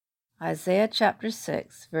Isaiah chapter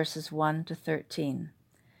 6, verses 1 to 13.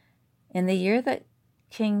 In the year that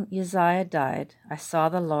King Uzziah died, I saw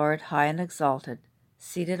the Lord high and exalted,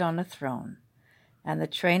 seated on a throne, and the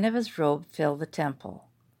train of his robe filled the temple.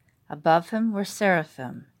 Above him were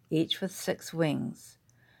seraphim, each with 6 wings.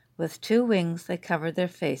 With 2 wings they covered their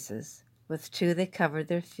faces, with 2 they covered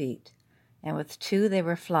their feet, and with 2 they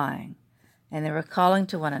were flying, and they were calling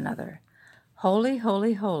to one another, Holy,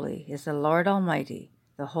 holy, holy is the Lord Almighty.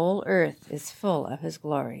 The whole earth is full of his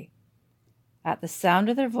glory. At the sound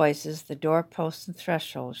of their voices, the doorposts and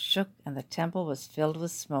thresholds shook, and the temple was filled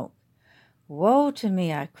with smoke. Woe to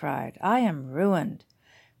me, I cried, I am ruined,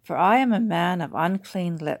 for I am a man of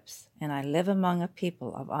unclean lips, and I live among a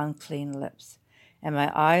people of unclean lips, and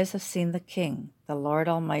my eyes have seen the King, the Lord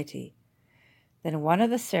Almighty. Then one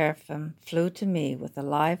of the seraphim flew to me with a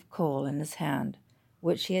live coal in his hand,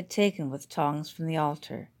 which he had taken with tongs from the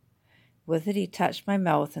altar. With it he touched my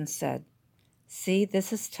mouth and said, See,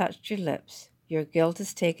 this has touched your lips. Your guilt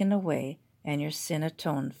is taken away, and your sin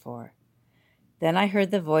atoned for. Then I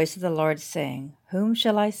heard the voice of the Lord saying, Whom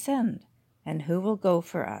shall I send? And who will go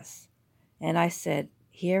for us? And I said,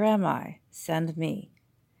 Here am I, send me.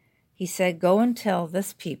 He said, Go and tell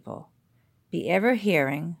this people, Be ever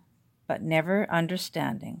hearing, but never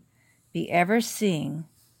understanding. Be ever seeing,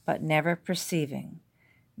 but never perceiving.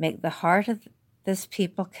 Make the heart of this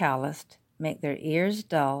people calloused, make their ears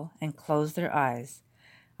dull, and close their eyes.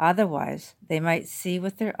 Otherwise they might see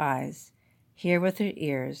with their eyes, hear with their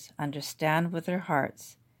ears, understand with their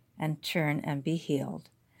hearts, and turn and be healed.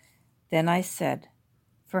 Then I said,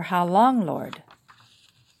 For how long, Lord?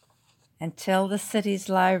 Until the cities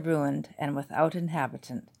lie ruined and without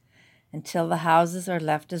inhabitant, until the houses are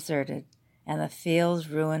left deserted, and the fields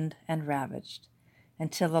ruined and ravaged,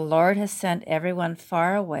 until the Lord has sent everyone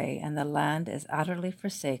far away, and the land is utterly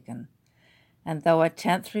forsaken. And though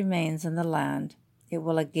 1/10 remains in the land, it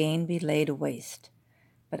will again be laid waste.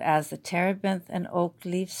 But as the terebinth and oak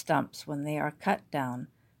leave stumps when they are cut down,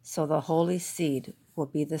 so the holy seed will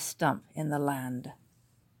be the stump in the land.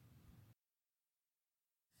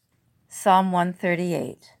 Psalm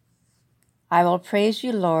 138. I will praise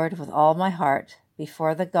you, Lord, with all my heart.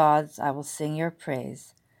 Before the gods I will sing your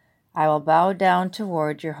praise. I will bow down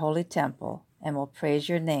toward your holy temple and will praise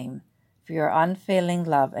your name for your unfailing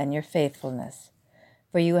love and your faithfulness.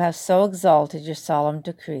 For you have so exalted your solemn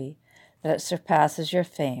decree that it surpasses your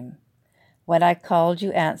fame. When I called,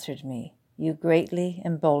 you answered me. You greatly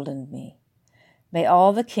emboldened me. May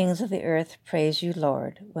all the kings of the earth praise you,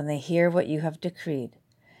 Lord, when they hear what you have decreed.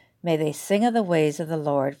 May they sing of the ways of the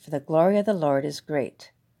Lord, for the glory of the Lord is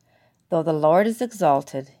great. Though the Lord is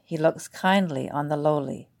exalted, he looks kindly on the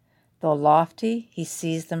lowly. Though lofty, he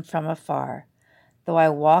sees them from afar. Though I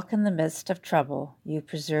walk in the midst of trouble, you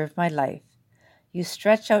preserve my life. You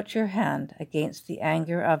stretch out your hand against the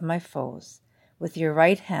anger of my foes. With your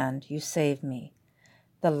right hand you save me.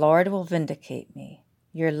 The Lord will vindicate me.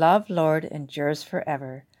 Your love, Lord, endures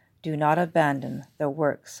forever. Do not abandon the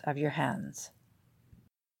works of your hands.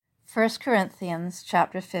 1 Corinthians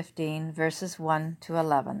chapter 15, verses 1 to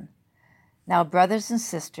 11. Now, brothers and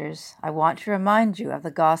sisters, I want to remind you of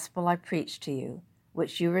the gospel I preached to you,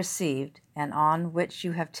 which you received, and on which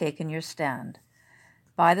you have taken your stand.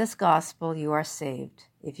 By this gospel you are saved,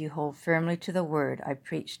 if you hold firmly to the word I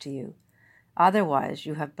preached to you. Otherwise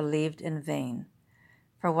you have believed in vain.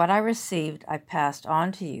 For what I received I passed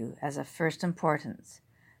on to you as of first importance,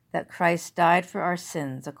 that Christ died for our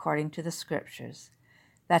sins according to the Scriptures,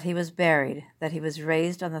 that he was buried, that he was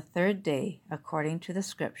raised on the 3rd day according to the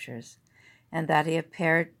Scriptures, and that he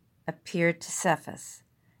appeared to Cephas,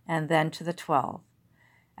 and then to the 12.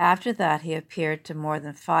 After that he appeared to more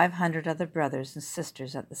than 500 other brothers and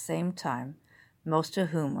sisters at the same time, most of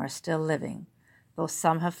whom are still living, though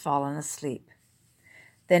some have fallen asleep.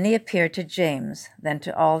 Then he appeared to James, then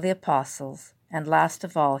to all the apostles, and last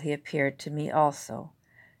of all he appeared to me also,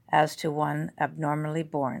 as to one abnormally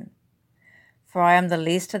born. For I am the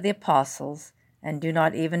least of the apostles, and do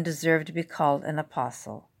not even deserve to be called an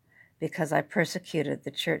apostle, because I persecuted the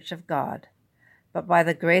church of God. But by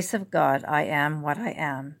the grace of God I am what I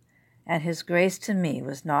am, and his grace to me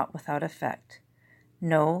was not without effect.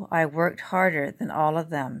 No, I worked harder than all of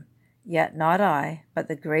them, yet not I, but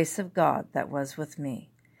the grace of God that was with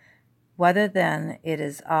me. Whether then it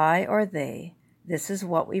is I or they, this is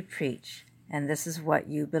what we preach, and this is what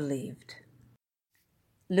you believed.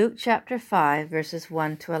 Luke chapter 5, verses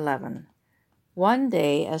 1 to 11. One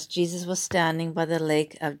day, as Jesus was standing by the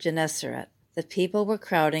lake of Gennesaret, the people were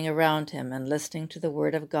crowding around him and listening to the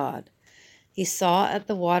word of God. He saw at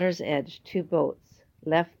the water's edge 2 boats,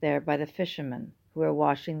 left there by the fishermen who were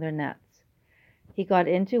washing their nets. He got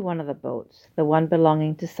into one of the boats, the one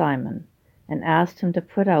belonging to Simon, and asked him to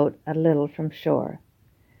put out a little from shore.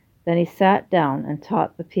 Then he sat down and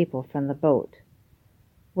taught the people from the boat.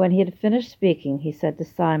 When he had finished speaking, he said to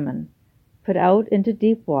Simon, "Put out into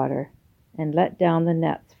deep water, and let down the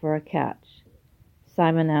nets for a catch."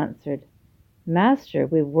 Simon answered, "Master,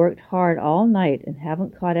 we've worked hard all night and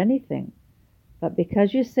haven't caught anything, but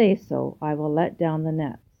because you say so, I will let down the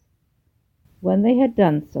nets." When they had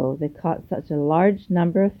done so, they caught such a large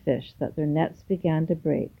number of fish that their nets began to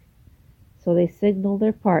break. So they signaled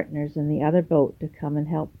their partners in the other boat to come and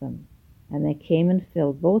help them, and they came and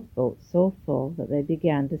filled both boats so full that they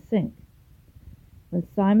began to sink. When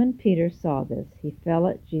Simon Peter saw this, he fell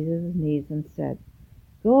at Jesus' knees and said,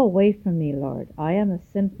 "Go away from me, Lord, I am a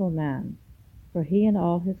sinful man." For he and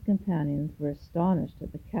all his companions were astonished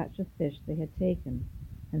at the catch of fish they had taken,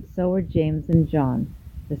 and so were James and John,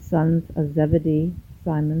 the sons of Zebedee,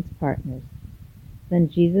 Simon's partners. Then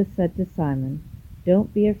Jesus said to Simon,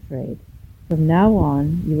 "Don't be afraid. From now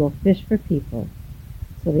on you will fish for people."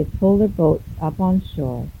 So they pulled their boats up on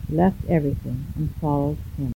shore, left everything, and followed him.